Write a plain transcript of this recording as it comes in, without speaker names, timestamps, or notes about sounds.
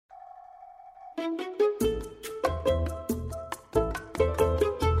Hi,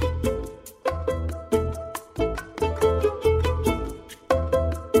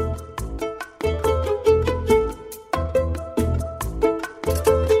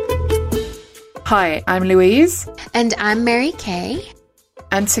 I'm Louise. And I'm Mary Kay.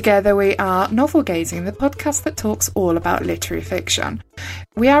 And together we are Novel Gazing, the podcast that talks all about literary fiction.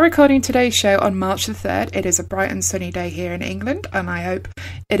 We are recording today's show on March the 3rd. It is a bright and sunny day here in England, and I hope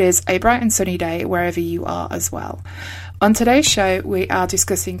it is a bright and sunny day wherever you are as well. On today's show, we are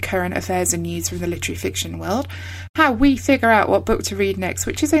discussing current affairs and news from the literary fiction world, how we figure out what book to read next,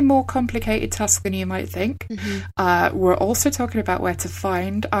 which is a more complicated task than you might think. We're also talking about where to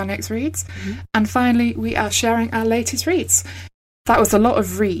find our next reads. And finally, we are sharing our latest reads. That was a lot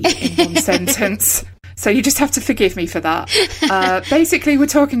of read in one sentence, so you just have to forgive me for that. Basically, we're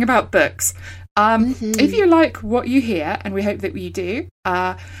talking about books. If you like what you hear, and we hope that you do,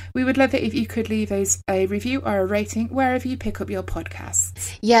 we would love it if you could leave us a review or a rating wherever you pick up your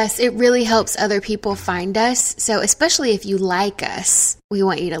podcasts. Yes, it really helps other people find us. So especially if you like us, we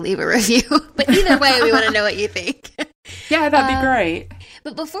want you to leave a review. But either way, we want to know what you think. Yeah, that'd be great.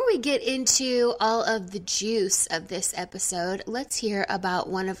 But before we get into all of the juice of this episode, let's hear about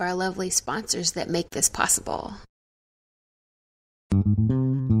one of our lovely sponsors that make this possible.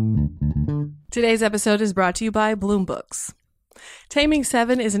 Today's episode is brought to you by Bloom Books. Taming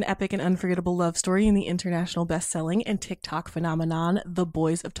Seven is an epic and unforgettable love story in the international best-selling and TikTok phenomenon The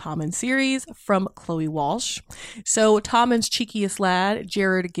Boys of Tommen series from Chloe Walsh. So Tommen's cheekiest lad,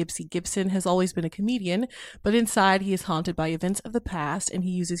 Jared Gibbsy Gibson, has always been a comedian, but inside he is haunted by events of the past and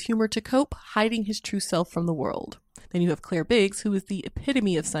he uses humor to cope, hiding his true self from the world. Then you have Claire Biggs, who is the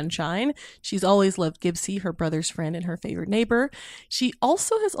epitome of sunshine. She's always loved Gibbsy, her brother's friend and her favorite neighbor. She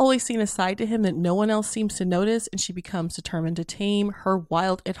also has always seen a side to him that no one else seems to notice, and she becomes determined to tame her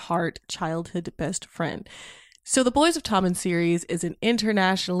wild at heart childhood best friend. So The Boys of Tommen series is an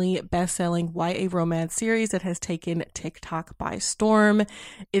internationally best-selling YA romance series that has taken TikTok by storm.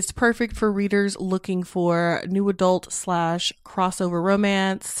 It's perfect for readers looking for new adult / crossover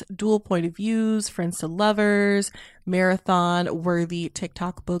romance, dual point of views, friends to lovers, marathon-worthy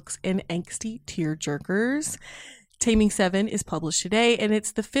TikTok books, and angsty tearjerkers. Taming Seven is published today, and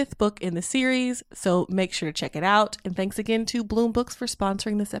it's the 5th book in the series, so make sure to check it out. And thanks again to Bloom Books for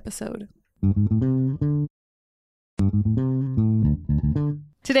sponsoring this episode.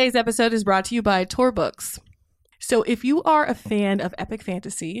 Today's episode is brought to you by Tor Books. So if you are a fan of epic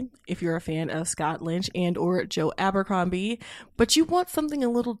fantasy, if you're a fan of Scott Lynch and or Joe Abercrombie, but you want something a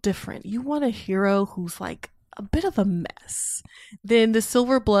little different, you want a hero who's like a bit of a mess, then The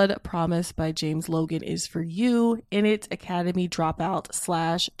Silver Blood Promise by James Logan is for you. In it, Academy dropout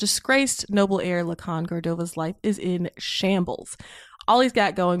 / disgraced noble heir Lacan Gordova's life is in shambles. All he's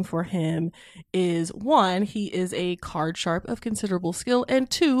got going for him is 1, he is a card sharp of considerable skill, and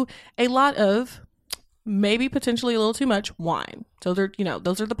 2, a lot of, maybe potentially a little too much, wine. So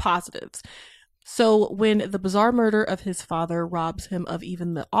those are the positives. So when the bizarre murder of his father robs him of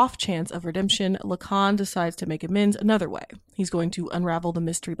even the off chance of redemption, Lacan decides to make amends another way. He's going to unravel the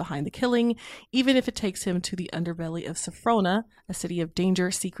mystery behind the killing, even if it takes him to the underbelly of Sophrona, a city of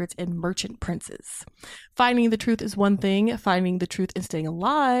danger, secrets, and merchant princes. Finding the truth is one thing. Finding the truth and staying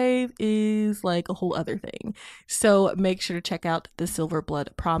alive is like a whole other thing. So make sure to check out The Silver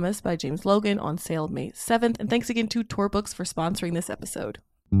Blood Promise by James Logan on sale May 7th. And thanks again to Tor Books for sponsoring this episode.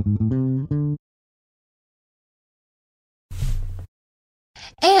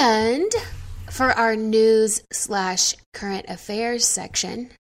 And for our news / current affairs section,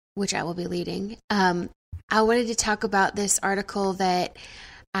 which I will be leading, I wanted to talk about this article that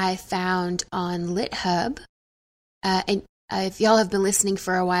I found on LitHub. And if y'all have been listening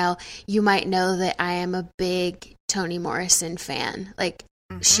for a while, you might know that I am a big Toni Morrison fan. Like,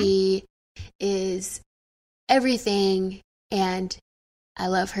 she is everything, and I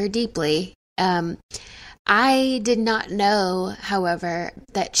love her deeply. I did not know, however,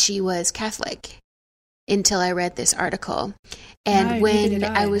 that she was Catholic until I read this article. And when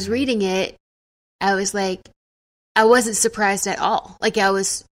I was reading it, I was like, I wasn't surprised at all. Like,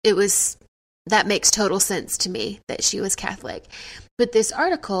 that makes total sense to me that she was Catholic. But this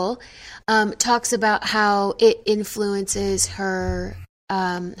article talks about how it influences her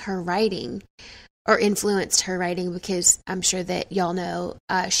writing, or influenced her writing, because I'm sure that y'all know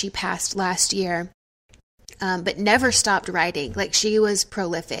she passed last year. But never stopped writing. Like, she was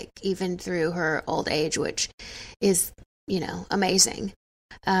prolific even through her old age, which is, amazing.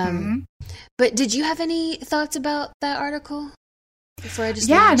 But did you have any thoughts about that article before I just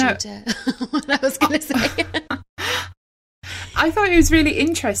launched into what I was going to say? I thought it was really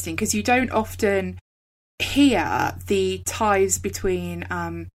interesting because you don't often hear the ties between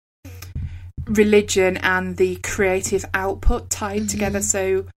religion and the creative output tied together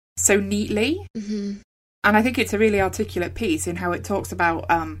so neatly. And I think it's a really articulate piece in how it talks about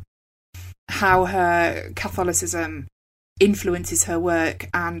how her Catholicism influences her work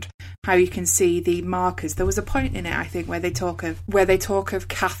and how you can see the markers. There was a point in it, I think, where they talk of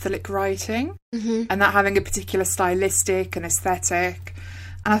Catholic writing and that having a particular stylistic and aesthetic.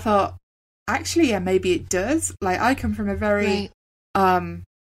 And I thought, actually, yeah, maybe it does. Like, I come from a very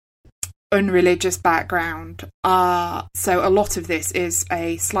unreligious background, so a lot of this is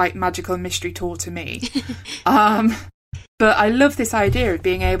a slight magical mystery tour to me. But I love this idea of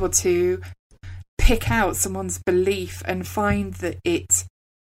being able to pick out someone's belief and find that it's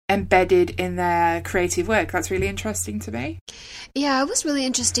embedded in their creative work. That's really interesting to me. Yeah, it was really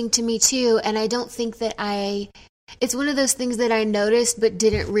interesting to me too, and I don't think that it's one of those things that I noticed but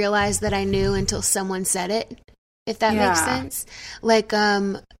didn't realize that I knew until someone said it, if that makes sense. Like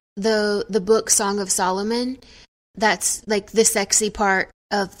the book Song of Solomon, that's like the sexy part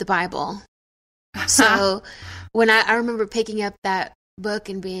of the Bible. So when I remember picking up that book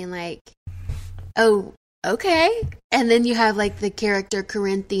and being like, oh, okay. And then you have like the character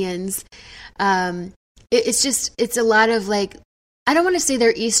Corinthians. It's a lot of like, I don't want to say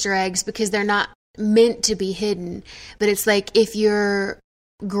they're Easter eggs because they're not meant to be hidden, but it's like if you're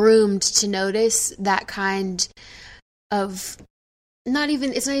groomed to notice that kind of, it's not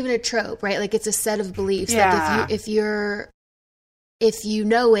even a trope, right? Like it's a set of beliefs. Yeah. Like if you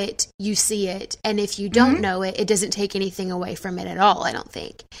know it, you see it. And if you don't know it, it doesn't take anything away from it at all, I don't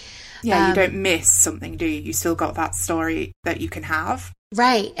think. Yeah, you don't miss something, do you? You still got that story that you can have.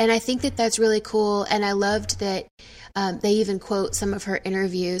 Right. And I think that that's really cool. And I loved that they even quote some of her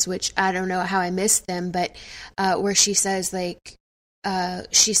interviews, which I don't know how I missed them, but where she says like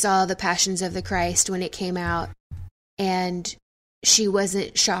she saw The Passions of the Christ when it came out and she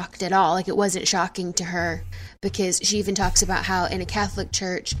wasn't shocked at all. Like it wasn't shocking to her because she even talks about how in a Catholic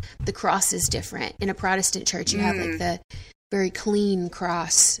church, the cross is different. In a Protestant church, you have like the very clean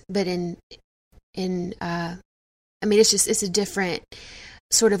cross, but it's a different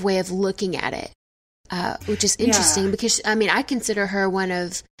sort of way of looking at it, which is interesting because, I consider her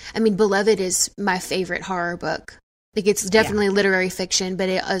Beloved is my favorite horror book. Like it's definitely literary fiction, but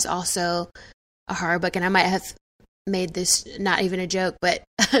it is also a horror book. And I might have made this not even a joke, but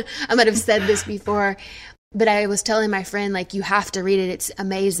I might have said this before, but I was telling my friend, like, you have to read it. It's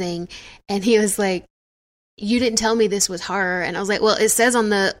amazing. And he was like, you didn't tell me this was horror. And I was like, well, it says on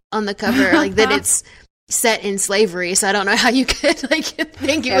the cover like that it's set in slavery, so I don't know how you could like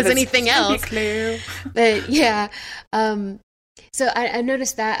think it was anything else. But yeah, so I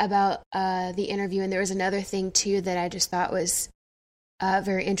noticed that about the interview, and there was another thing too that I just thought was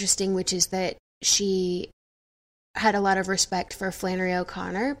very interesting, which is that she had a lot of respect for Flannery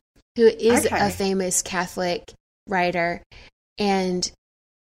O'Connor, who is a famous Catholic writer, and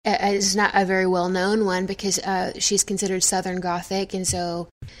is not a very well-known one because she's considered Southern Gothic, and so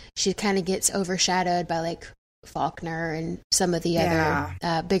she kind of gets overshadowed by like Faulkner and some of the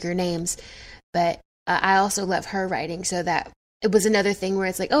other bigger names. But I also love her writing, so that it was another thing where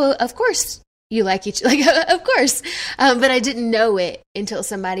it's like, oh, of course you like each, like of course, but I didn't know it until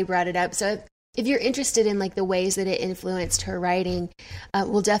somebody brought it up. So if you're interested in like the ways that it influenced her writing,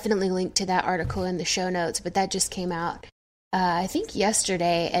 we'll definitely link to that article in the show notes. But that just came out I think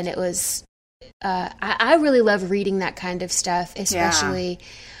yesterday, and it was I really love reading that kind of stuff, especially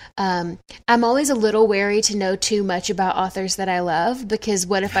I'm always a little wary to know too much about authors that I love, because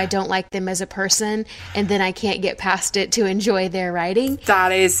what if I don't like them as a person and then I can't get past it to enjoy their writing?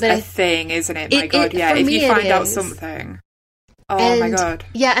 That is thing, isn't it? My God, yeah, if you find out something. Oh my God.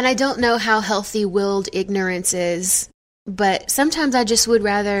 Yeah, and I don't know how healthy-willed ignorance is, but sometimes I just would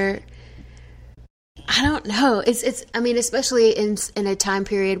rather, I don't know. It's I mean, especially in a time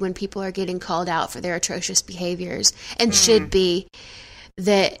period when people are getting called out for their atrocious behaviors and should be,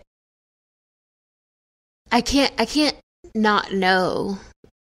 that I can't not know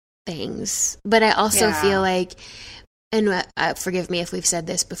things. But I also feel like, and forgive me if we've said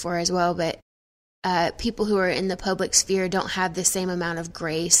this before as well, but people who are in the public sphere don't have the same amount of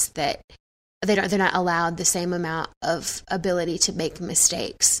grace, that they're not allowed the same amount of ability to make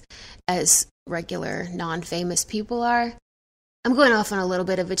mistakes as regular non-famous people are. I'm going off on a little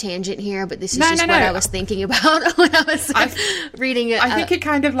bit of a tangent here, but this is what I was thinking about when I was reading it. I think it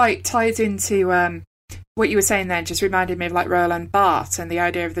kind of like ties into what you were saying then, just reminded me of like Roland Barthes and the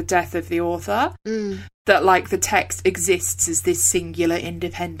idea of the death of the author, that like the text exists as this singular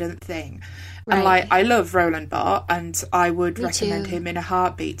independent thing. And like, I love Roland Barthes, and I would Me recommend too. him in a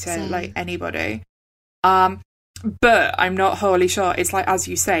heartbeat to Same. like anybody. But I'm not wholly sure. It's like, as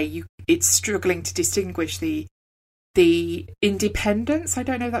you say, it's struggling to distinguish the independence. I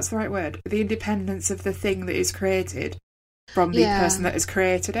don't know if that's the right word. The independence of the thing that is created from the person that has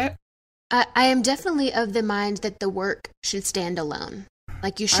created it. I am definitely of the mind that the work should stand alone.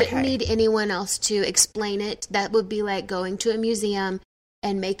 Like, you shouldn't need anyone else to explain it. That would be like going to a museum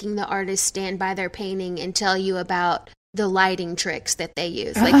and making the artist stand by their painting and tell you about the lighting tricks that they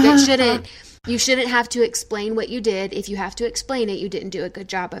use. Like, you shouldn't have to explain what you did. If you have to explain it, you didn't do a good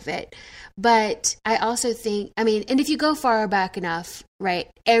job of it. But I also think, I mean, and if you go far back enough, right,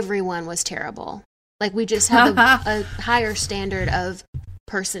 everyone was terrible. Like, we just have a higher standard of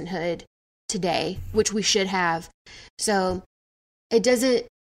personhood today, which we should have. So it doesn't,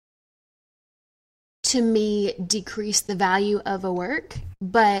 to me, decrease the value of a work,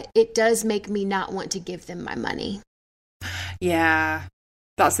 but it does make me not want to give them my money. Yeah,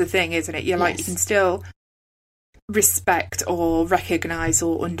 that's the thing, isn't it? You're like, you can still respect or recognize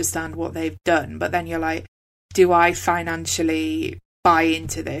or understand what they've done, but then you're like, do I financially buy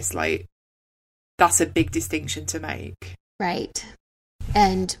into this? Like, that's a big distinction to make. Right.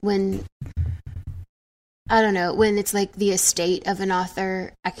 And when, I don't know, when it's like the estate of an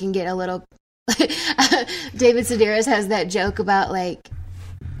author, I can get a little David Sedaris has that joke about like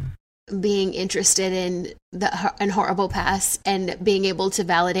being interested in the horrible past and being able to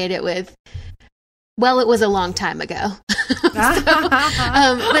validate it with, well, it was a long time ago. But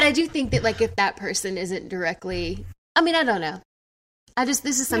I do think that, like, if that person isn't directly, I mean, I don't know. This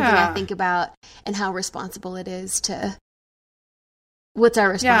is something I think about, and how responsible it is to, what's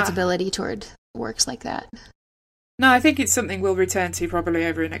our responsibility toward works like that? No, I think it's something we'll return to probably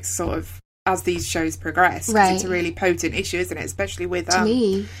over the next sort of, as these shows progress. Right. It's a really potent issue, isn't it? Especially with to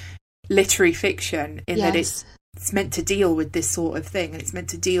me, literary fiction, in that it's meant to deal with this sort of thing, and it's meant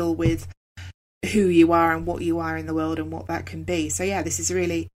to deal with who you are and what you are in the world and what that can be. So yeah, this is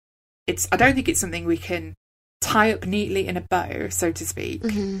really, I don't think it's something we can tie up neatly in a bow, so to speak.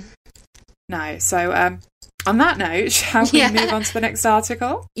 Mm-hmm. No. So on that note, shall we move on to the next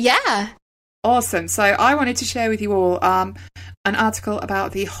article? Yeah. Awesome. So I wanted to share with you all an article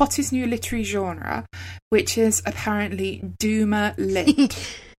about the hottest new literary genre, which is apparently Doomer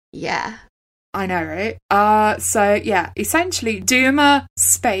Lit. Yeah. I know, right? So yeah, essentially Doomer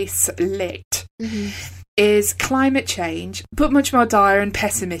space lit is climate change, but much more dire and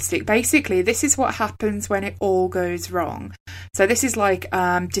pessimistic. Basically, this is what happens when it all goes wrong. So this is like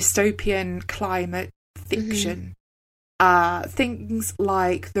dystopian climate fiction. Things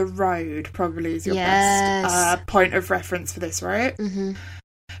like The Road probably is your best point of reference for this, right? Mm-hmm.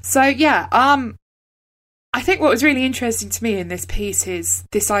 So yeah, I think what was really interesting to me in this piece is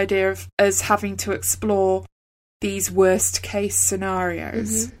this idea of us having to explore these worst case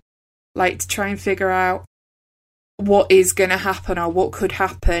scenarios, like to try and figure out what is going to happen or what could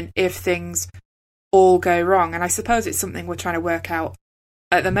happen if things all go wrong. And I suppose it's something we're trying to work out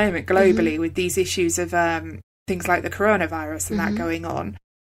at the moment globally with these issues of things like the coronavirus and that going on,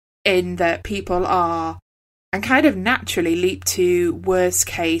 in that people are and kind of naturally leap to worst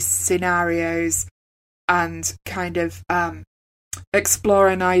case scenarios and kind of explore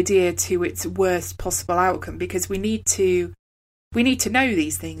an idea to its worst possible outcome, because we need to know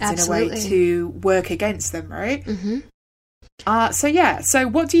these things in a way to work against them, right? So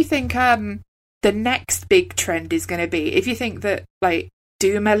what do you think the next big trend is going to be? If you think that like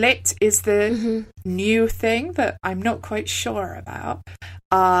Doomer Lit is the new thing that I'm not quite sure about,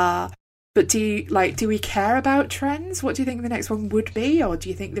 but do we care about trends? What do you think the next one would be, or do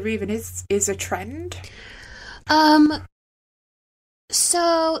you think there even is a trend?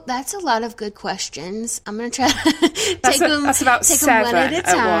 So that's a lot of good questions. I'm going to try to take them one at a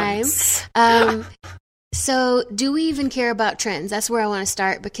time. So do we even care about trends? That's where I want to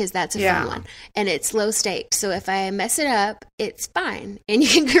start, because that's a fun one. And it's low stakes. So if I mess it up, it's fine. And you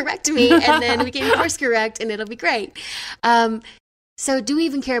can correct me, and then we can course correct, and it'll be great. So do we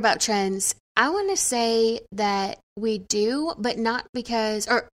even care about trends? I want to say that we do, but not because,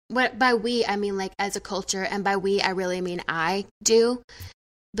 or by we, I mean like as a culture, and by we, I really mean I do.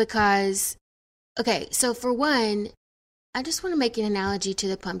 Because, okay, so for one, I just want to make an analogy to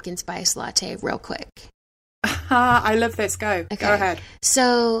the pumpkin spice latte real quick. I love this. Go ahead.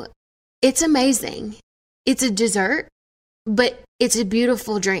 So it's amazing. It's a dessert, but it's a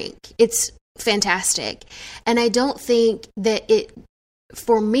beautiful drink. It's fantastic. And I don't think that it,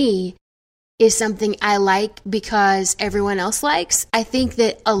 for me, is something I like because everyone else likes. I think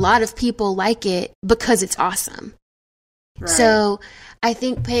that a lot of people like it because it's awesome. Right. So I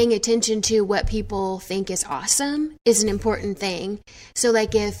think paying attention to what people think is awesome is an important thing. So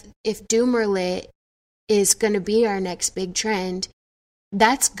like if Doomer Lit is going to be our next big trend,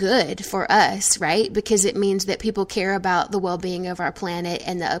 that's good for us, right? Because it means that people care about the well-being of our planet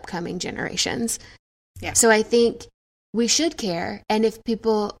and the upcoming generations. Yeah. So I think we should care. And if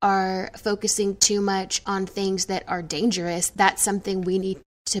people are focusing too much on things that are dangerous, that's something we need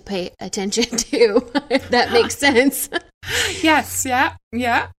to pay attention to, if that makes sense. Yes. Yeah.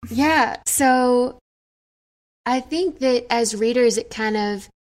 Yeah. Yeah. So I think that as readers, it kind of,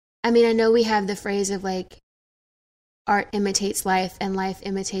 I mean, I know we have the phrase of like, art imitates life and life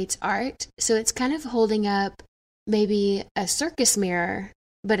imitates art. So it's kind of holding up maybe a circus mirror,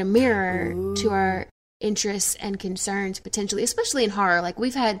 but a mirror Ooh. to our interests and concerns potentially, especially in horror. Like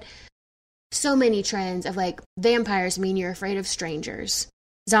we've had so many trends of like vampires mean you're afraid of strangers.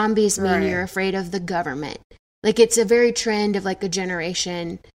 Zombies mean Right. you're afraid of the government. Like it's a very trend of like a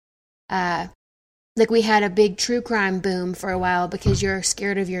generation. Like we had a big true crime boom for a while because you're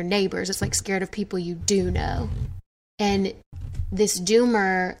scared of your neighbors. It's like scared of people you do know. And this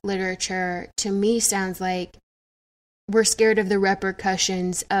doomer literature to me sounds like we're scared of the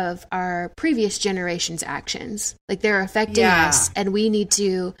repercussions of our previous generation's actions. Like they're affecting Yeah. us and we need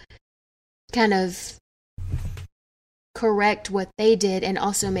to kind of correct what they did and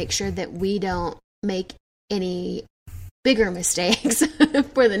also make sure that we don't make any bigger mistakes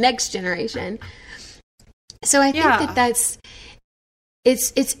for the next generation. So I think Yeah. that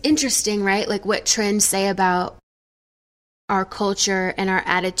it's interesting, right? Like what trends say about our culture and our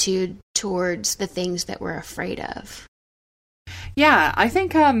attitude towards the things that we're afraid of. Yeah, I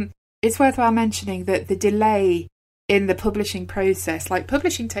think it's worthwhile mentioning that the delay in the publishing process, like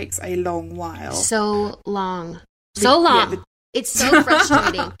publishing takes a long while. So long. The- So long. yeah, the- It's so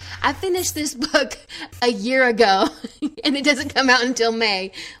frustrating. I finished this book a year ago and it doesn't come out until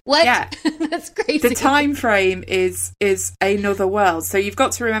May. What? Yeah. That's crazy. The time frame is another world. So you've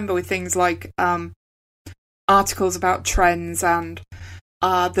got to remember with things like articles about trends and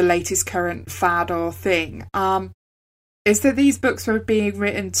the latest current fad or thing, is that these books were being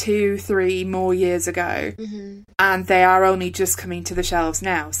written 2-3 more years ago, Mm-hmm. and they are only just coming to the shelves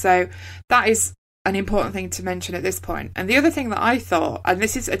now. So that is an important thing to mention at this point. And the other thing that I thought, and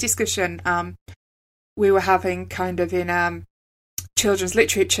this is a discussion we were having kind of in children's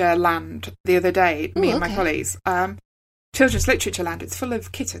literature land the other day, me Ooh, and my okay. colleagues. Children's literature land, it's full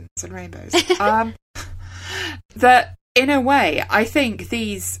of kittens and rainbows. That in a way, I think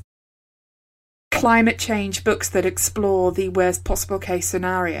these climate change books that explore the worst possible case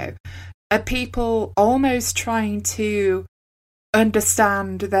scenario are people almost trying to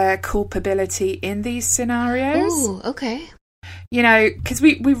understand their culpability in these scenarios. Ooh, okay. You know, because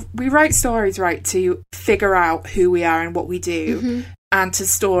we write stories, right, to figure out who we are and what we do, Mhm. and to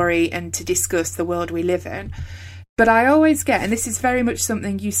story and to discuss the world we live in. But I always get, and this is very much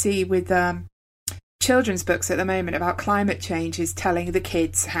something you see with children's books at the moment about climate change, is telling the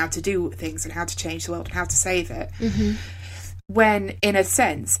kids how to do things and how to change the world and how to save it. Mhm. When, in a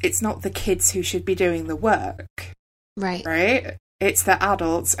sense, it's not the kids who should be doing the work, Right. right? It's the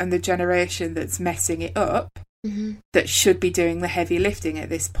adults and the generation that's messing it up Mhm. that should be doing the heavy lifting at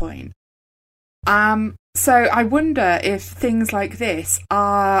this point. So I wonder if things like this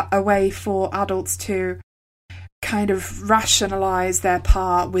are a way for adults to kind of rationalise their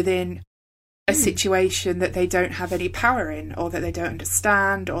part within a situation that they don't have any power in, or that they don't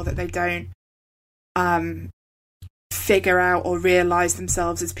understand, or that they don't figure out or realise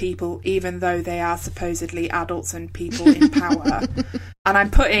themselves as people, even though they are supposedly adults and people in power. And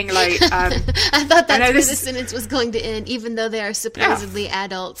I'm putting like I thought that's where this the is- sentence was going to end, even though they are supposedly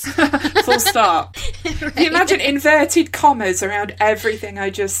adults. full stop. Right. Can you imagine inverted commas around everything I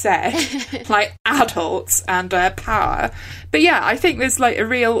just said, like adults and power? But yeah, I think there's like a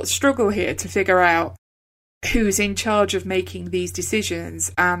real struggle here to figure out who's in charge of making these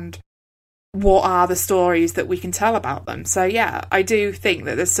decisions and what are the stories that we can tell about them. So yeah, I do think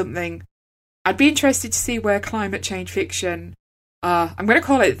that there's something. I'd be interested to see where climate change fiction, I'm going to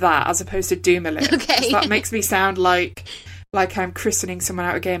call it that as opposed to Doomer Lit, 'cause Okay. that makes me sound like I'm christening someone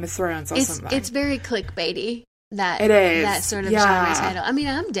out of Game of Thrones or something. It's very clickbaity, that It is, that sort of yeah. genre title. I mean,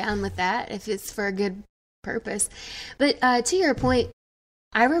 I'm down with that if it's for a good purpose. But to your point,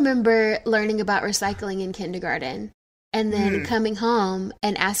 I remember learning about recycling in kindergarten and then coming home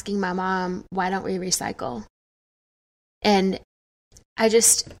and asking my mom, why don't we recycle? And I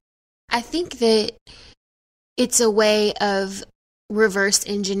think that it's a way of reverse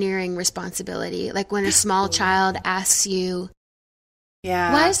engineering responsibility. Like when a small child asks you,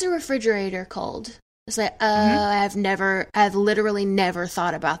 Yeah. why is the refrigerator cold? It's like, I've literally never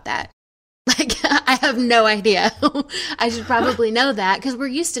thought about that. Like, I have no idea. I should probably know that because we're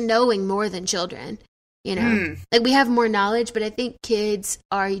used to knowing more than children, you know? Like, we have more knowledge, but I think kids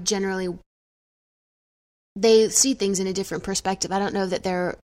are generally, they see things in a different perspective. I don't know that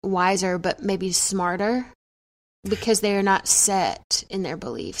they're wiser, but maybe smarter because they're not set in their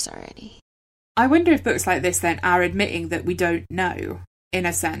beliefs already. I wonder if books like this then are admitting that we don't know, in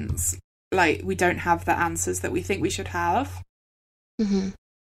a sense. Like, we don't have the answers that we think we should have. Mm-hmm.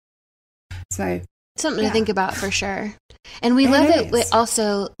 So, something to think about for sure. And we love it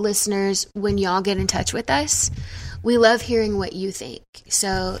also, listeners, when y'all get in touch with us. We love hearing what you think.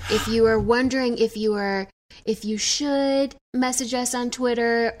 So if you are wondering if you should message us on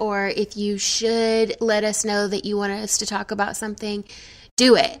Twitter or if you should let us know that you want us to talk about something,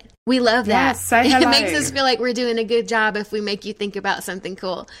 do it. We love that. Say hello. It makes us feel like we're doing a good job if we make you think about something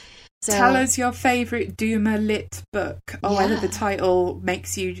cool. So, tell us your favourite Doomer lit book, or whether the title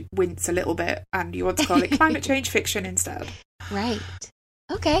makes you wince a little bit and you want to call it climate change fiction instead. Right.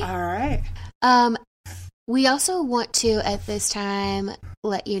 Okay. All right. We also want to, at this time,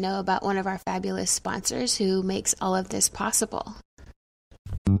 let you know about one of our fabulous sponsors who makes all of this possible.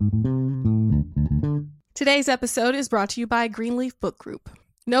 Today's episode is brought to you by Greenleaf Book Group.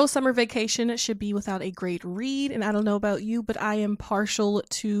 No summer vacation should be without a great read, and I don't know about you, but I am partial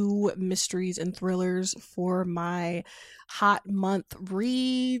to mysteries and thrillers for my hot month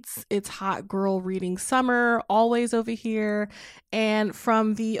reads. It's hot girl reading summer, always over here. And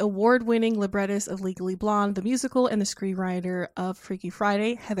from the award-winning librettist of Legally Blonde, the musical, and the screenwriter of Freaky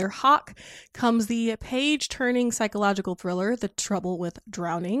Friday, Heather Hach, comes the page-turning psychological thriller, The Trouble with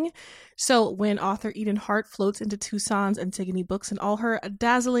Drowning. So when author Eden Hart floats into Tucson's Antigone Books in all her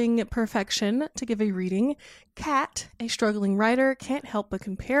dazzling perfection to give a reading, Kat, a struggling writer, can't help but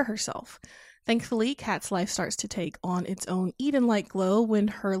compare herself. Thankfully, Kat's life starts to take on its own Eden-like glow when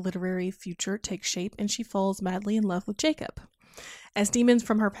her literary future takes shape and she falls madly in love with Jacob. As demons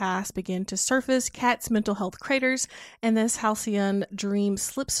from her past begin to surface, Kat's mental health craters, and this halcyon dream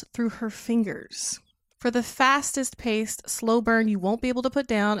slips through her fingers. For the fastest-paced, slow burn you won't be able to put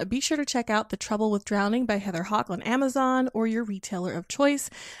down, be sure to check out The Trouble with Drowning by Heather Hach on Amazon or your retailer of choice.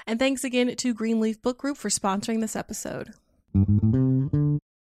 And thanks again to Greenleaf Book Group for sponsoring this episode.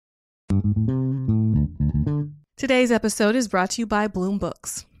 Today's episode is brought to you by Bloom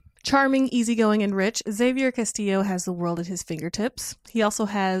Books. Charming, easygoing, and rich, Xavier Castillo has the world at his fingertips. He also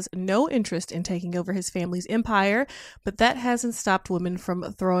has no interest in taking over his family's empire, but that hasn't stopped women from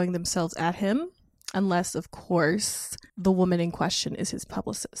throwing themselves at him. Unless, of course, the woman in question is his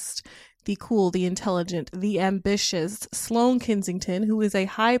publicist. The cool, the intelligent, the ambitious Sloane Kensington, who is a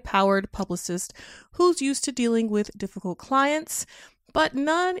high-powered publicist who's used to dealing with difficult clients, but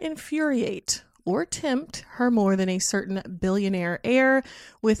none infuriate or tempt her more than a certain billionaire heir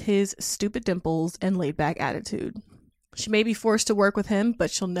with his stupid dimples and laid-back attitude. She may be forced to work with him,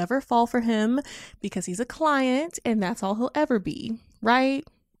 but she'll never fall for him because he's a client and that's all he'll ever be, right?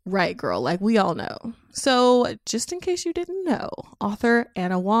 Right, girl, like we all know. So, just in case you didn't know, author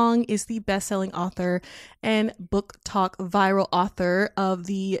Anna Wong is the best-selling author and book talk viral author of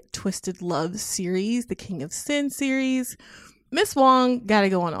the Twisted Love series, the King of Sin series. Miss Wong got it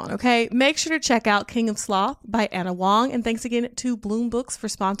going on, okay? Make sure to check out King of Sloth by Anna Wong, and thanks again to Bloom Books for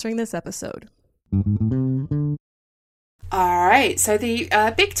sponsoring this episode. All right, so the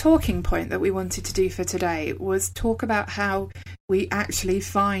big talking point that we wanted to do for today was talk about how we actually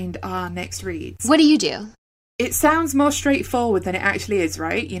find our next reads. What do you do? It sounds more straightforward than it actually is,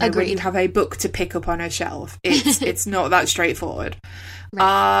 right? You know, Agreed. When you have a book to pick up on a shelf, it's not that straightforward.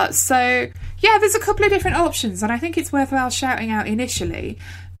 Right. So, yeah, there's a couple of different options, and I think it's worthwhile shouting out initially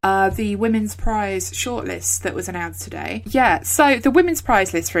the Women's Prize shortlist that was announced today. Yeah, so the Women's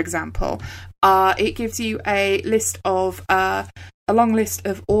Prize list, for example, it gives you a list of a long list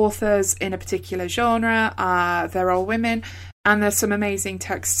of authors in a particular genre. They're all women, and there's some amazing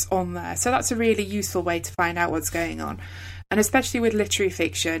texts on there. So that's a really useful way to find out what's going on. And especially with literary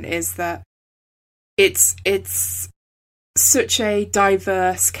fiction, is that it's such a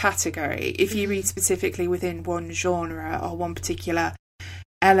diverse category. If you read specifically within one genre or one particular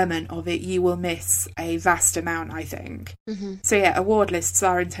element of it, you will miss a vast amount, I think. Mm-hmm. So yeah, award lists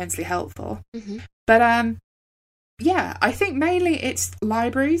are intensely helpful. Mm-hmm. But yeah, I think mainly it's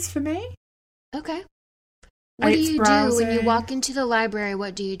libraries for me. Okay. What do you do when you walk into the library?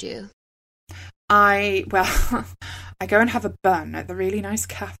 What do you do? I go and have a bun at the really nice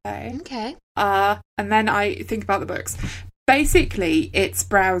cafe. Okay. And then I think about the books. Basically, it's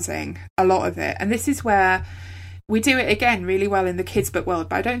browsing, a lot of it. And this is where we do it again really well in the kids book world,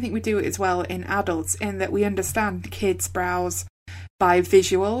 but I don't think we do it as well in adults, in that we understand kids browse by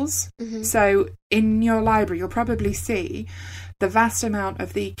visuals. So in your library, you'll probably see the vast amount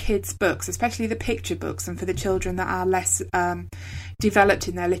of the kids' books, especially the picture books, and for the children that are less developed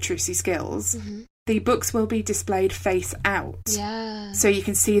in their literacy skills, the books will be displayed face out. Yeah. So you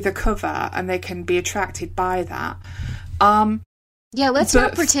can see the cover and they can be attracted by that. Yeah, let's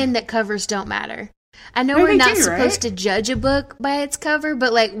not pretend that covers don't matter. I know we're not supposed to judge a book by its cover,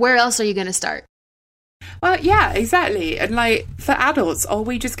 but like, where else are you going to start? Well, yeah, exactly. And like, for adults, all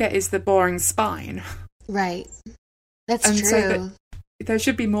we just get is the boring spine. Right. That's true. So there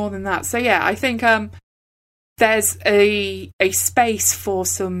should be more than that. So yeah, I think there's a space for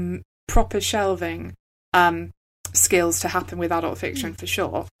some proper shelving skills to happen with adult fiction for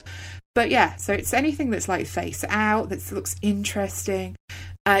sure. But yeah, so it's anything that's like face out, that looks interesting,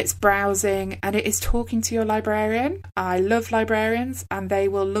 it's browsing, and it is talking to your librarian. I love librarians, and they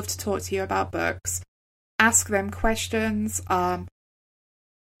will love to talk to you about books. Ask them questions,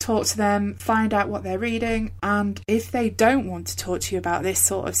 talk to them, find out what they're reading, and if they don't want to talk to you about this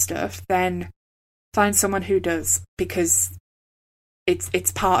sort of stuff, then find someone who does, because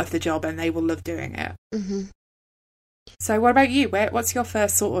it's part of the job and they will love doing it. So what about you? What's your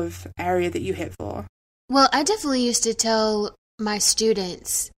first sort of area that you hit for? Well, I definitely used to tell my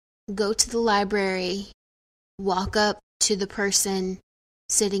students, go to the library, walk up to the person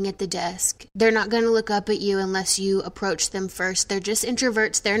sitting at the desk. They're not going to look up at you unless you approach them first. They're just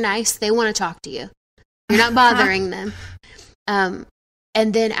introverts. They're nice. They want to talk to you. You're not bothering them. And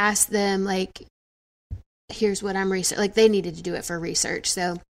then ask them, like, here's what I'm researching. Like, they needed to do it for research.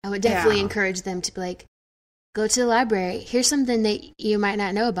 So I would definitely encourage them to be like, go to the library. Here's something that you might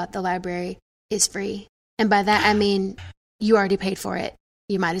not know about the library. It's free. And by that, I mean, you already paid for it.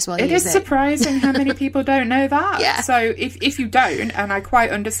 You might as well use it. It is surprising how many people don't know that. Yeah. So if you don't, and I quite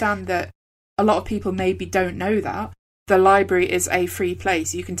understand that a lot of people maybe don't know that, the library is a free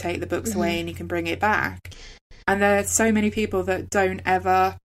place. You can take the books away and you can bring it back. And there are so many people that don't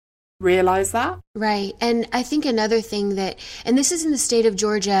ever realize that. Right. And I think another thing that, and this is in the state of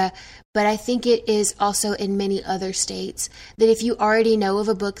Georgia, but I think it is also in many other states, that if you already know of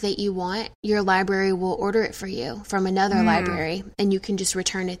a book that you want, your library will order it for you from another library, and you can just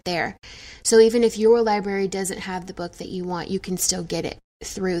return it there. So even if your library doesn't have the book that you want, you can still get it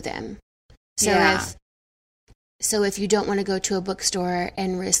through them. So if you don't want to go to a bookstore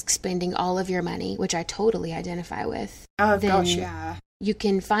and risk spending all of your money, which I totally identify with, you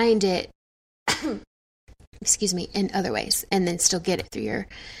can find it excuse me, in other ways, and then still get it through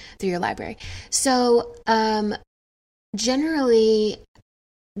your library. So generally,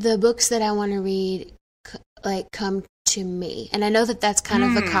 the books that I want to read come to me, and I know that that's kind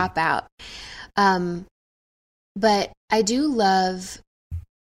of a cop out, but I do love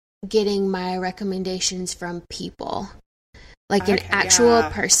getting my recommendations from people, like an actual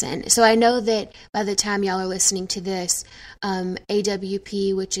person. So I know that by the time y'all are listening to this,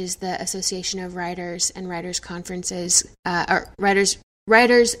 AWP, which is the Association of Writers and Writers Conferences, or Writers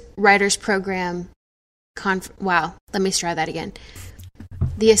Program, wow, let me try that again.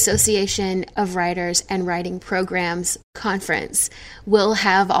 The Association of Writers and Writing Programs Conference will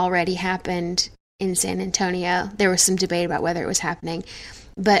have already happened in San Antonio. There was some debate about whether it was happening.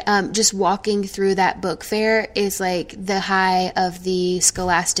 But just walking through that book fair is like the high of the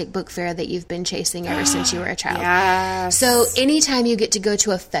Scholastic book fair that you've been chasing ever since you were a child. Yes. So anytime you get to go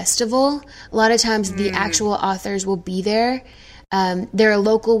to a festival, a lot of times the actual authors will be there. There are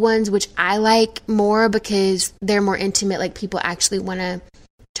local ones, which I like more because they're more intimate. Like, people actually want to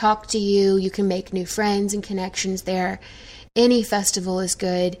talk to you. You can make new friends and connections there. Any festival is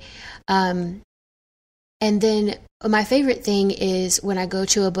good. And then my favorite thing is when I go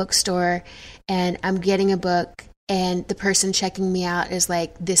to a bookstore and I'm getting a book and the person checking me out is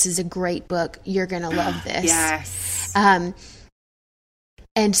like, this is a great book. You're going to love this. Yes. And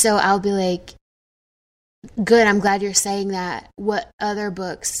so I'll be like, good, I'm glad you're saying that. What other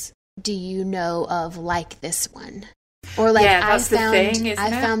books do you know of like this one? Or like, I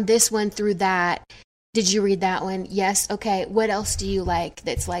found this one through that. Did you read that one? Yes. Okay. What else do you like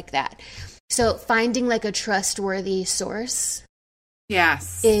that's like that? So finding like a trustworthy source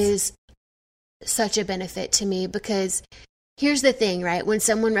is such a benefit to me, because here's the thing, right? When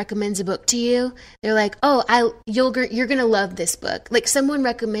someone recommends a book to you, they're like, oh, you're going to love this book. Like, someone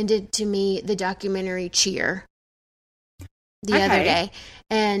recommended to me the documentary Cheer the other day,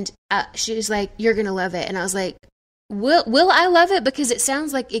 and she was like, you're going to love it. And I was like, will I love it? Because it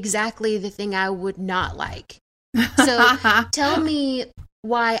sounds like exactly the thing I would not like. So tell me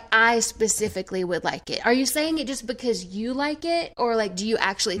why I specifically would like it. Are you saying it just because you like it, or like, do you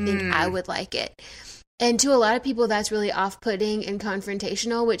actually think I would like it? And to a lot of people, that's really off-putting and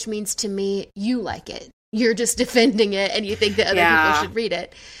confrontational, which means to me, you like it. You're just defending it and you think that other people should read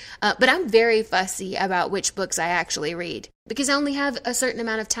it. But I'm very fussy about which books I actually read because I only have a certain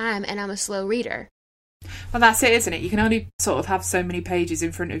amount of time and I'm a slow reader. Well, that's it, isn't it? You can only sort of have so many pages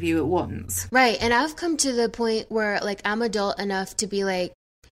in front of you at once. Right. And I've come to the point where, like, I'm adult enough to be like,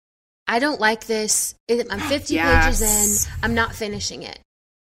 I don't like this. I'm 50 pages in. I'm not finishing it.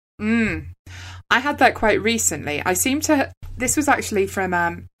 I had that quite recently. This was actually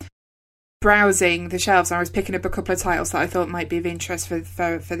from browsing the shelves, and I was picking up a couple of titles that I thought might be of interest for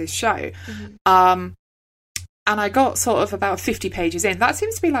this show. And I got sort of about 50 pages in. That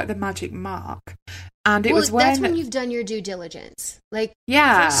seems to be like the magic mark. And it was that's when you've done your due diligence. Like,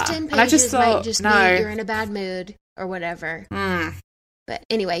 yeah, first 10 pages and I just thought, might just be you're in a bad mood or whatever. But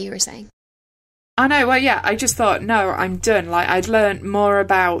anyway, you were saying. I know. Well, yeah, I just thought, no, I'm done. Like, I'd learned more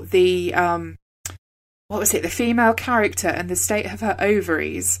about the the female character and the state of her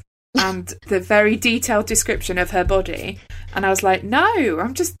ovaries and the very detailed description of her body. And I was like, no,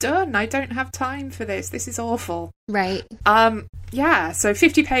 I'm just done. I don't have time for this. This is awful. Right. Yeah, so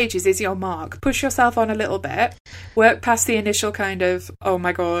 50 pages is your mark. Push yourself on a little bit. Work past the initial kind of, oh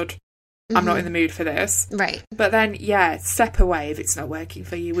my God, I'm not in the mood for this. Right. But then, yeah, step away if it's not working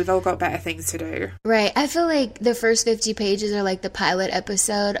for you. We've all got better things to do. Right. I feel like the first 50 pages are like the pilot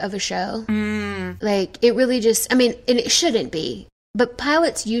episode of a show. Like, it really just, I mean, and it shouldn't be, but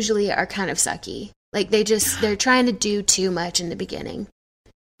pilots usually are kind of sucky. Like, they're trying to do too much in the beginning.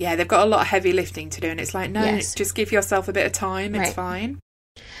 Yeah, they've got a lot of heavy lifting to do, and it's like, no, just give yourself a bit of time. It's fine.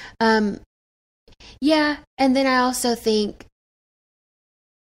 Yeah, and then I also think,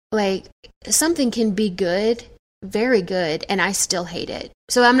 like, something can be good, very good, and I still hate it.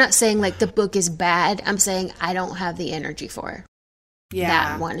 So I'm not saying, like, the book is bad. I'm saying I don't have the energy for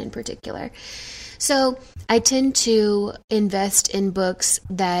that one in particular. So I tend to invest in books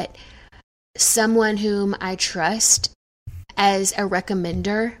that someone whom I trust as a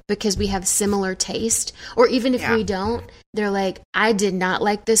recommender, because we have similar taste, or even if we don't, they're like, I did not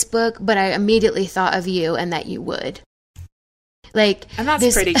like this book, but I immediately thought of you and that you would. Like, and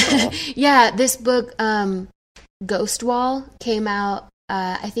that's pretty cool. Yeah, this book, Ghost Wall, came out,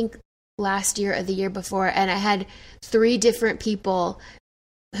 I think last year or the year before, and I had 3 different people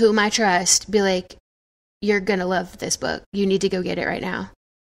whom I trust be like, you're gonna love this book. You need to go get it right now.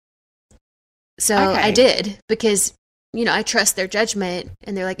 So I did, because, you know, I trust their judgment,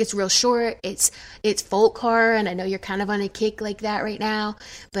 and they're like, it's real short, it's folk horror, and I know you're kind of on a kick like that right now,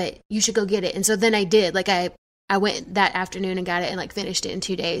 but you should go get it. And so then I did. Like, I went that afternoon and got it and, like, finished it in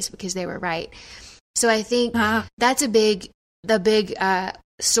 2 days because they were right. So I think that's the big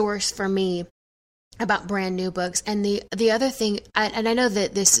source for me about brand new books. And the other thing, and I know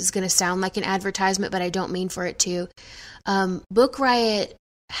that this is going to sound like an advertisement, but I don't mean for it to. Book Riot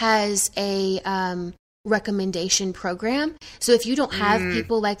has a recommendation program. So if you don't have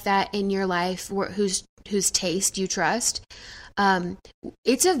people like that in your life whose taste you trust,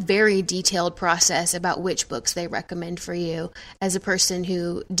 it's a very detailed process about which books they recommend for you. As a person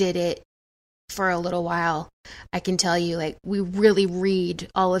who did it for a little while, I can tell you, like, we really read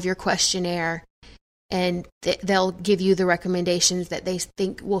all of your questionnaire, and they'll give you the recommendations that they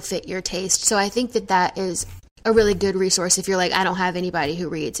think will fit your taste. So I think that is a really good resource if you're like, I don't have anybody who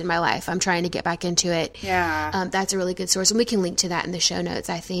reads in my life, I'm trying to get back into it. Yeah. That's a really good source, and we can link to that in the show notes,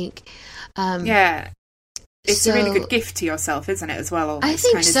 I think. It's a really good gift to yourself, isn't it, as well? Almost, I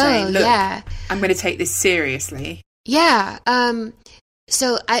think kind of so, saying, look, yeah. I'm going to take this seriously. Yeah.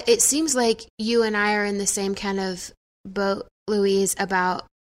 So it seems like you and I are in the same kind of boat, Louise, about,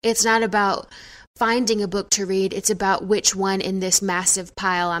 it's not about finding a book to read, it's about which one in this massive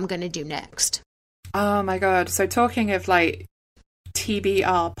pile I'm going to do next. Oh my God. So talking of, like,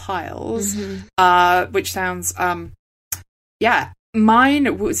 TBR piles, which sounds,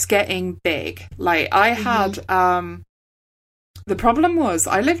 mine was getting big. Like, I had, the problem was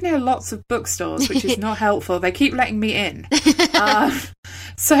I live near lots of bookstores, which is not helpful. They keep letting me in.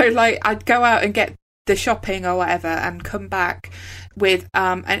 So, like, I'd go out and get the shopping or whatever and come back with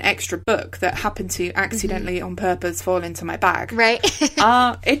an extra book that happened to accidentally on purpose fall into my bag. Right.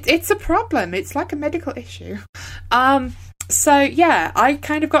 It's a problem. It's like a medical issue. So, yeah, I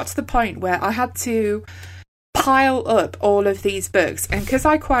kind of got to the point where I had to pile up all of these books. And because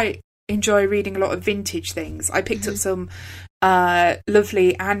I quite enjoy reading a lot of vintage things, I picked up some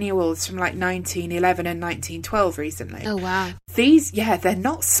lovely annuals from like 1911 and 1912 recently. Oh, wow. These, they're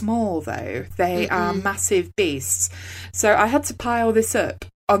not small though. They are massive beasts. So I had to pile this up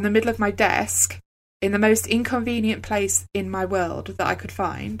on the middle of my desk in the most inconvenient place in my world that I could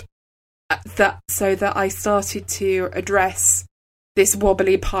find, so that I started to address this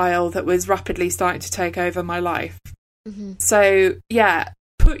wobbly pile that was rapidly starting to take over my life. Mm-hmm. So,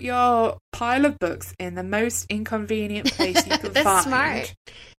 put your pile of books in the most inconvenient place you can That's find.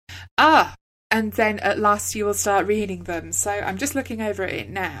 smart. And then at last you will start reading them. So I'm just looking over at it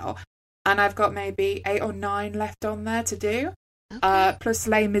now, and I've got maybe 8 or 9 left on there to do. Okay. Plus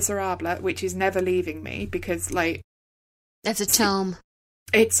Les Miserables, which is never leaving me because, like, That's a tome.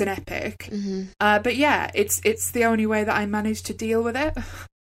 it's an epic. Mm-hmm. But yeah, it's the only way that I managed to deal with it.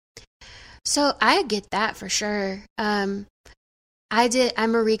 So I get that for sure. I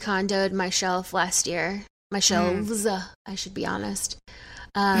Marie Kondo'd my shelf last year. My shelves, I should be honest.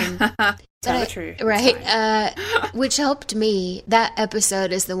 Tell the truth. Right. Which helped me. That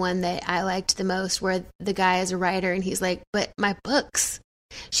episode is the one that I liked the most, where the guy is a writer and he's like, but my books.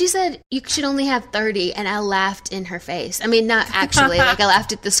 She said, you should only have 30, and I laughed in her face. I mean, not actually, like I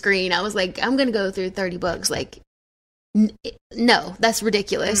laughed at the screen. I was like, I'm going to go through 30 books. Like, no, that's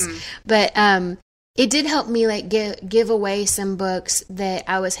ridiculous. But it did help me like give away some books that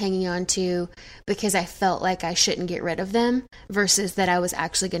I was hanging on to because I felt like I shouldn't get rid of them versus that I was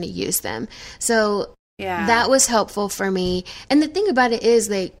actually going to use them. So that was helpful for me. And the thing about it is,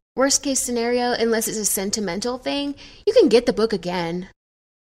 like, worst case scenario, unless it's a sentimental thing, you can get the book again.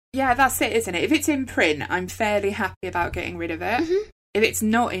 Yeah, that's it, isn't it? If it's in print, I'm fairly happy about getting rid of it. Mm-hmm. If it's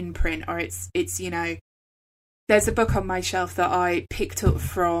not in print, or it's there's a book on my shelf that I picked up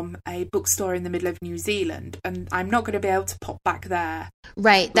from a bookstore in the middle of New Zealand, and I'm not going to be able to pop back there.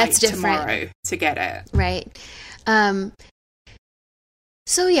 Right, that's different. Tomorrow to get it. Right.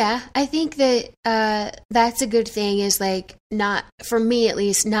 So yeah, I think that that's a good thing, is like, not, for me at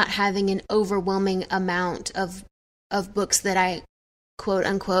least, not having an overwhelming amount of books that I quote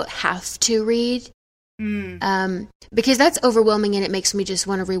unquote have to read. Because that's overwhelming, and it makes me just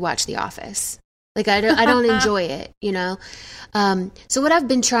want to rewatch The Office. Like, I don't enjoy it, you know? So what I've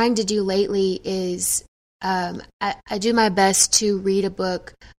been trying to do lately is I do my best to read a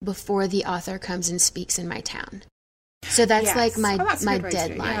book before the author comes and speaks in my town. So that's like my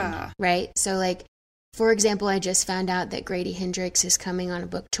deadline, right? So, like, for example, I just found out that Grady Hendrix is coming on a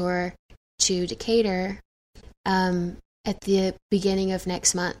book tour to Decatur at the beginning of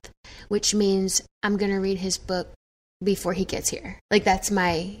next month, which means I'm going to read his book before he gets here. Like, that's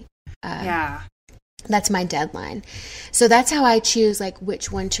my that's my deadline. So that's how I choose, like,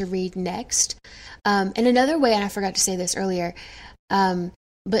 which one to read next. And another way, and I forgot to say this earlier,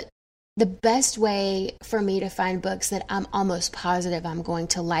 but the best way for me to find books that I'm almost positive I'm going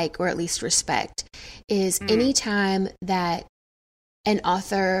to like, or at least respect, is anytime that an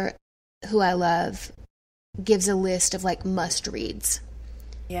author who I love gives a list of, like, must reads.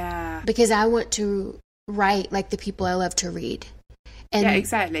 Yeah. Because I want to write like the people I love to read. And, yeah,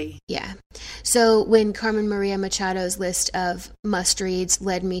 exactly. Yeah. So when Carmen Maria Machado's list of must-reads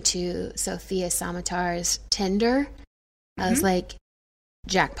led me to Sofia Samatar's Tender, I was like,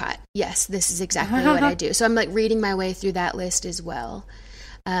 jackpot. Yes, this is exactly what I do. So I'm, like, reading my way through that list as well.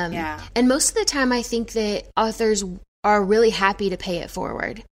 And most of the time I think that authors are really happy to pay it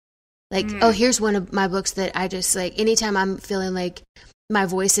forward. Like, oh, here's one of my books that I just, like, anytime I'm feeling like my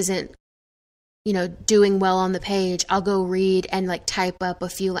voice isn't, you know, doing well on the page, I'll go read and, like, type up a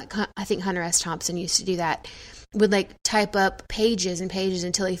few, like, I think Hunter S. Thompson used to do that, would, like, type up pages and pages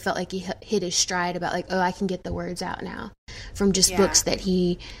until he felt like he hit his stride about, like, oh, I can get the words out now from just books that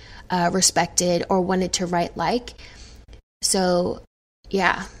he respected or wanted to write like. So,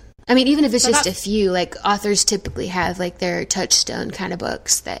 yeah. I mean, even if it's just a few, like, authors typically have, like, their touchstone kind of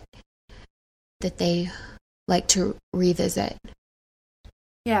books that they like to revisit.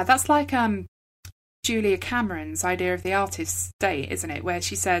 Yeah, that's like Julia Cameron's idea of the artist's state, isn't it? Where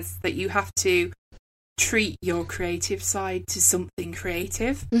she says that you have to treat your creative side to something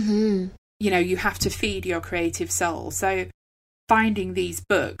creative. You know, you have to feed your creative soul. So finding these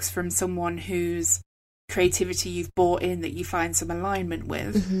books from someone whose creativity you've bought in, that you find some alignment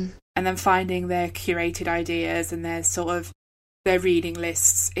with, and then finding their curated ideas and their sort of their reading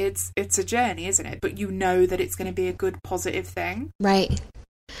lists, it's a journey, isn't it? But you know that it's going to be a good, positive thing. Right.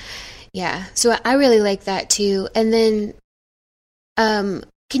 Yeah. So I really like that too. And then,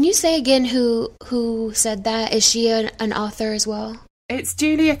 can you say again who said that? Is she an author as well? It's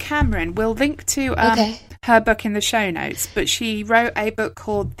Julia Cameron. We'll link to her book in the show notes, but she wrote a book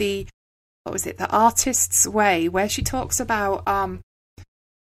called The what was it, The Artist's Way, where she talks about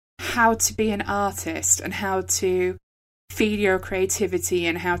how to be an artist and how to feed your creativity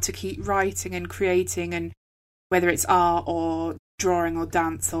and how to keep writing and creating, and whether it's art or drawing or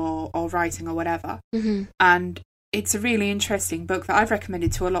dance or writing or whatever. Mm-hmm. And it's a really interesting book that I've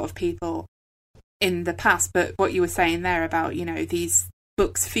recommended to a lot of people in the past. But what you were saying there about, you know, these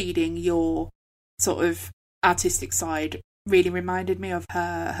books feeding your sort of artistic side really reminded me of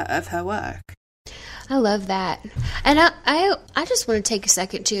her work. I love that. And I just want to take a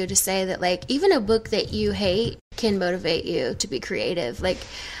second too to say that, like, even a book that you hate can motivate you to be creative. Like,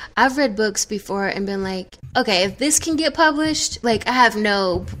 I've read books before and been like, okay, if this can get published, like,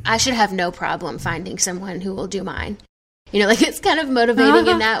 I should have no problem finding someone who will do mine. You know, like, it's kind of motivating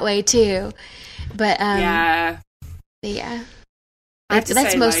in that way too. But yeah.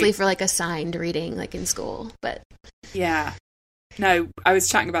 That's mostly like, for like assigned reading, like in school. But yeah. No, I was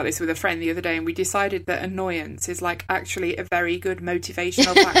chatting about this with a friend the other day, and we decided that annoyance is like actually a very good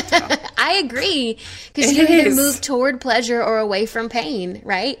motivational factor. I agree, because you either move toward pleasure or away from pain,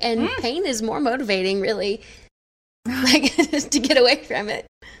 right? And pain is more motivating, really, like to get away from it.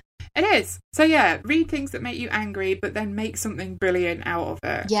 It is. So yeah, read things that make you angry, but then make something brilliant out of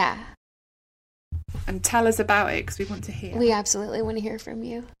it. Yeah. And tell us about it, because we want to hear. We absolutely want to hear from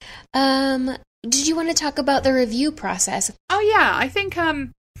you. Did you want to talk about the review process? Oh yeah, I think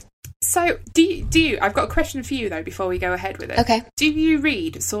so do you I've got a question for you though before we go ahead with it. Okay. Do you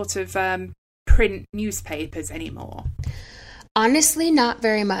read sort of print newspapers anymore? Honestly, not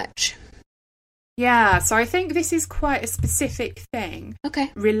very much. Yeah, so I think this is quite a specific thing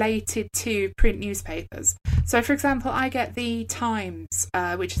related to print newspapers. So for example, I get the Times,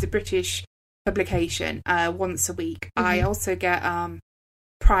 which is a British publication, once a week. Mm-hmm. I also get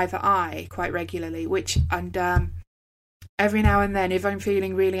Private Eye quite regularly, and every now and then, if I'm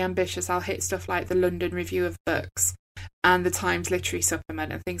feeling really ambitious, I'll hit stuff like the London Review of Books and the Times Literary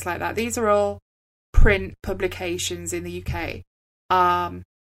Supplement and things like that. These are all print publications in the UK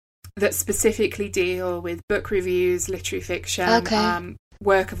that specifically deal with book reviews, literary fiction,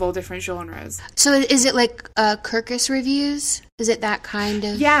 work of all different genres. So is it like Kirkus Reviews? Is it that kind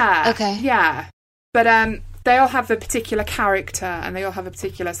of? Yeah. Okay. Yeah. But they all have a particular character and they all have a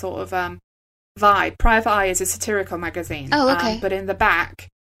particular sort of vibe. Private Eye is a satirical magazine. Oh, okay. But in the back,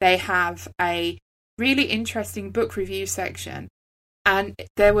 they have a really interesting book review section. And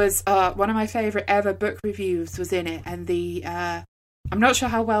there was one of my favourite ever book reviews was in it. And I'm not sure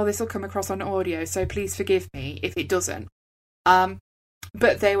how well this will come across on audio, so please forgive me if it doesn't.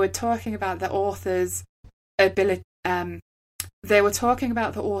 But they were talking about the author's ability. They were talking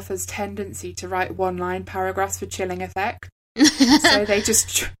about the author's tendency to write one-line paragraphs for chilling effect. So they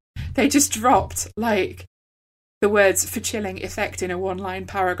just dropped like the words "for chilling effect" in a one-line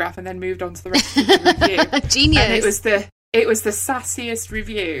paragraph, and then moved on to the rest of the review. Genius! And it was the sassiest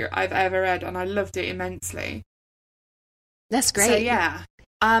review I've ever read, and I loved it immensely. That's great. So yeah,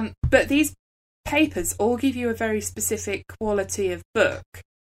 but these papers all give you a very specific quality of book,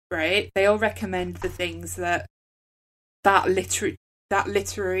 right? They all recommend the things that literary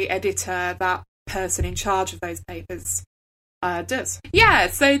editor, that person in charge of those papers does. Yeah,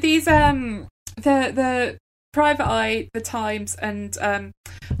 so these the Private Eye, the Times, and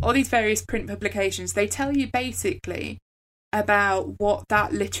all these various print publications, they tell you basically about what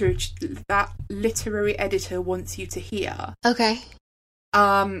that literary editor wants you to hear. Okay.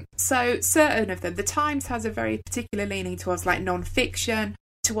 So certain of them, the Times has a very particular leaning towards like non-fiction,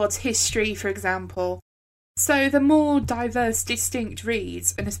 towards history, for example. So the more diverse, distinct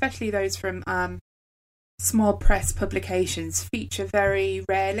reads, and especially those from small press publications, feature very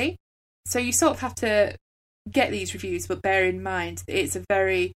rarely. So you sort of have to get these reviews, but bear in mind that it's a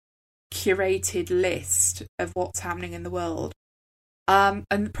very curated list of what's happening in the world. And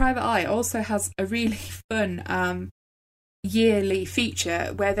the Private Eye also has a really fun yearly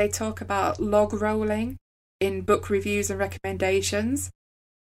feature where they talk about log rolling in book reviews and recommendations.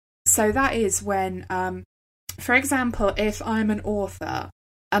 So that is when, for example, if I'm an author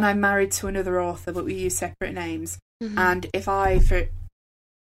and I'm married to another author but we use separate names, mm-hmm. and if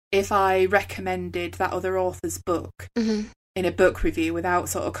I recommended that other author's book mm-hmm. in a book review without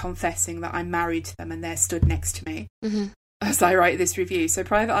sort of confessing that I'm married to them and they're stood next to me mm-hmm. as I write this review. So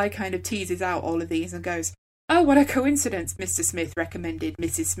Private Eye kind of teases out all of these and goes, oh, what a coincidence, Mr. Smith recommended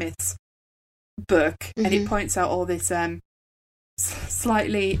Mrs. Smith's book. Mm-hmm. And it points out all this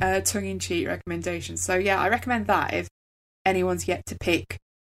slightly tongue-in-cheek recommendations. So yeah, I recommend that if anyone's yet to pick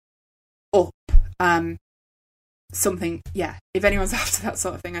up something. Yeah, if anyone's after that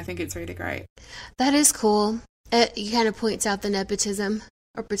sort of thing, I think it's really great. That is cool. It kind of points out the nepotism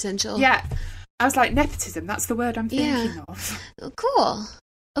or potential. Yeah. I was like, nepotism, that's the word I'm thinking of. Cool.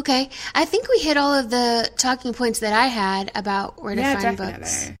 Okay. I think we hit all of the talking points that I had about where to find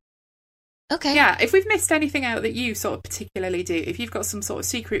books. Okay. Yeah, if we've missed anything out that you sort of particularly do, if you've got some sort of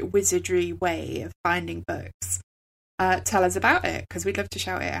secret wizardry way of finding books, tell us about it, because we'd love to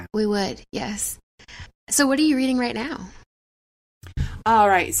shout it out. We would, yes. So what are you reading right now? All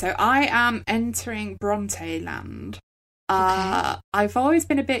right, so I am entering Bronte land. Okay. I've always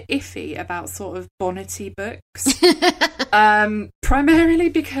been a bit iffy about sort of bonnety books, primarily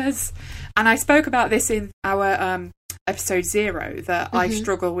because, and I spoke about this in our episode 0, that I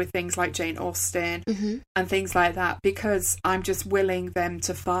struggle with things like Jane Austen and things like that because I'm just willing them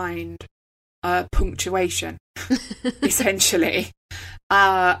to find punctuation, essentially.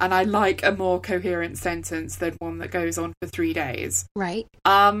 And I like a more coherent sentence than one that goes on for 3 days. Right.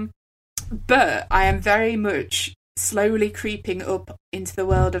 But I am very much slowly creeping up into the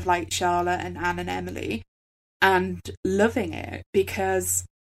world of like Charlotte and Anne and Emily and loving it because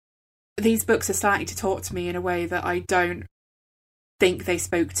these books are starting to talk to me in a way that I don't think they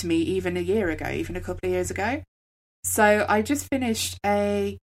spoke to me even a year ago, even a couple of years ago. So I just finished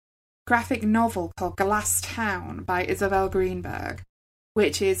a graphic novel called Glass Town by Isabel Greenberg,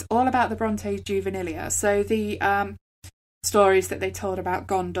 which is all about the Brontes juvenilia. So the stories that they told about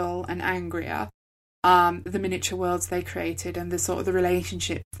Gondal and Angria, the miniature worlds they created and the sort of the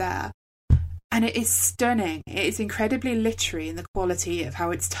relationship there. And it is stunning. It is incredibly literary in the quality of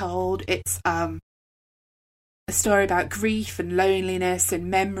how it's told. It's a story about grief and loneliness and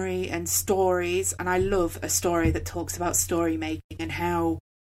memory and stories. And I love a story that talks about story making and how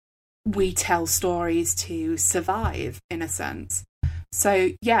we tell stories to survive, in a sense.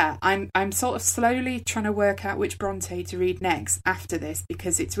 So yeah, I'm sort of slowly trying to work out which Bronte to read next after this,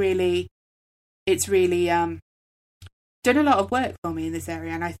 because it's really done a lot of work for me in this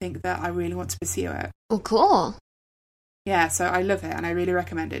area, and I think that I really want to pursue it. Oh, cool. Yeah, so I love it, and I really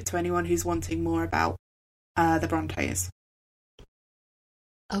recommend it to anyone who's wanting more about the Brontes.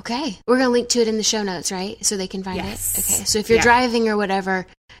 Okay. We're going to link to it in the show notes, right? So they can find it? Okay. So if you're driving or whatever,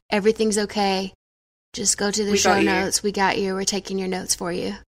 everything's okay. Just go to the show notes. We got you. We're taking your notes for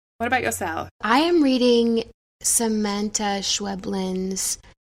you. What about yourself? I am reading Samantha Schweblin's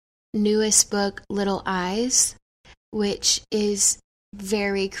newest book, Little Eyes, which is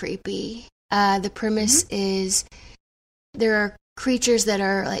very creepy. The premise is there are creatures that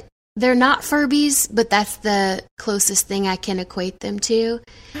are like, they're not Furbies, but that's the closest thing I can equate them to.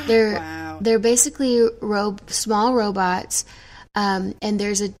 They're basically small robots, and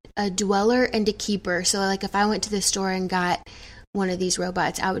there's a dweller and a keeper. So like if I went to the store and got one of these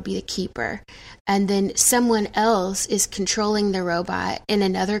robots, I would be the keeper. And then someone else is controlling the robot in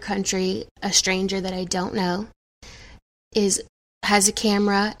another country, a stranger that I don't know, has a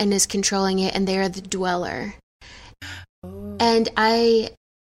camera and is controlling it, and they're the dweller. Oh. And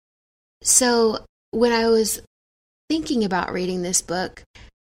so when I was thinking about reading this book,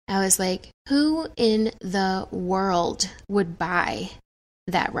 I was like, who in the world would buy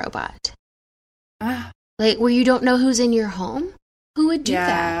that robot? Like, where you don't know who's in your home? Who would do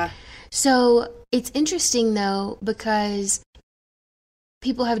that? So it's interesting, though, because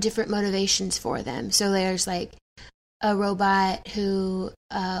people have different motivations for them. So there's like a robot who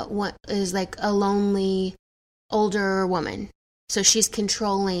is like a lonely older woman. So she's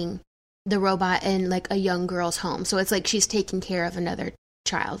controlling the robot in like a young girl's home. So it's like she's taking care of another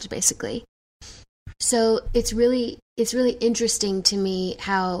child, basically. So it's really interesting to me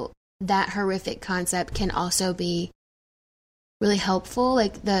how that horrific concept can also be really helpful.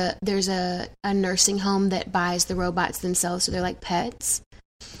 Like there's a nursing home that buys the robots themselves, so they're like pets.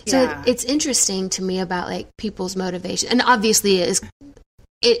 So it's interesting to me about like people's motivation, and obviously it is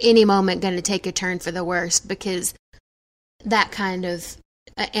at any moment going to take a turn for the worst, because that kind of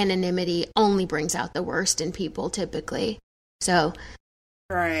anonymity only brings out the worst in people typically. So,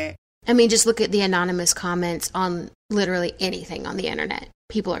 right. I mean, just look at the anonymous comments on literally anything on the internet.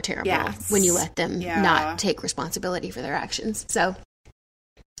 People are terrible when you let them not take responsibility for their actions. So,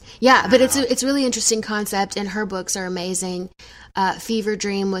 but it's a really interesting concept, and her books are amazing. Fever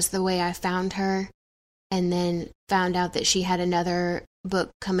Dream was the way I found her, and then found out that she had another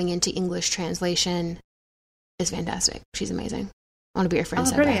book coming into English translation. It's fantastic. She's amazing. I want to be her friend.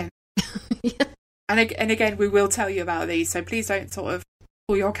 Oh, brilliant. And again, we will tell you about these, so please don't sort of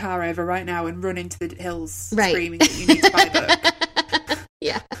pull your car over right now and run into the hills screaming that you need to buy a book.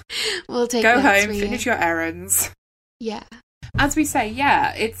 We'll take Go home, finish your errands. Yeah. As we say,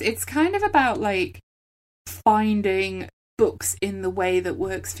 it's kind of about like finding books in the way that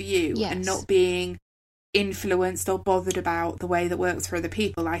works for you, and not being influenced or bothered about the way that works for other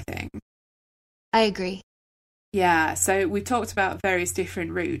people, I think. I agree. Yeah, so we talked about various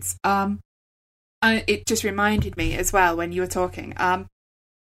different routes. And it just reminded me as well when you were talking.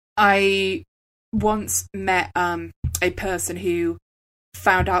 I once met a person who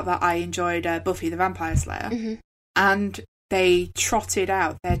found out that I enjoyed Buffy the Vampire Slayer, Mm-hmm. and they trotted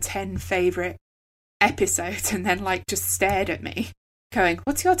out their 10 favourite episodes and then like just stared at me going,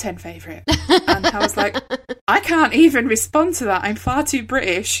 what's your 10 favourite? And I was like, I can't even respond to that. I'm far too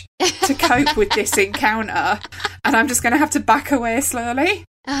British to cope with this encounter, and I'm just going to have to back away slowly.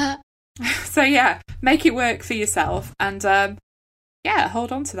 Uh-huh. So yeah, make it work for yourself, and yeah,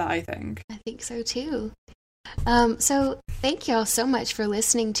 hold on to that, I think. I think so too. So thank you all so much for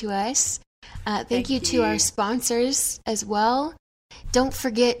listening to us. Thank you to our sponsors as well. Don't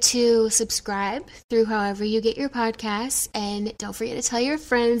forget to subscribe through however you get your podcasts, and don't forget to tell your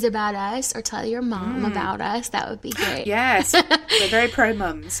friends about us or tell your mom about us. That would be great. Yes, we're very pro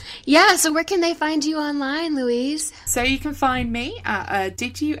mums. Yeah, so where can they find you online, Louise? So you can find me at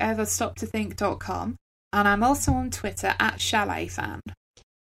didyoueverstoptothink.com, and I'm also on Twitter at chaletfan.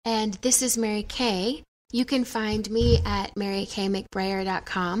 And this is Mary Kay. You can find me at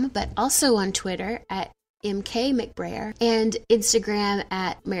marykaymcbrayer.com, but also on Twitter at mkmcbrayer and Instagram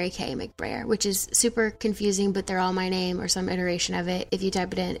at marykaymcbrayer, which is super confusing, but they're all my name or some iteration of it. If you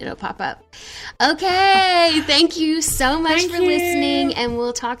type it in, it'll pop up. Okay, thank you so much for listening, and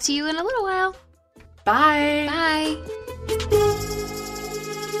we'll talk to you in a little while. Bye. Bye.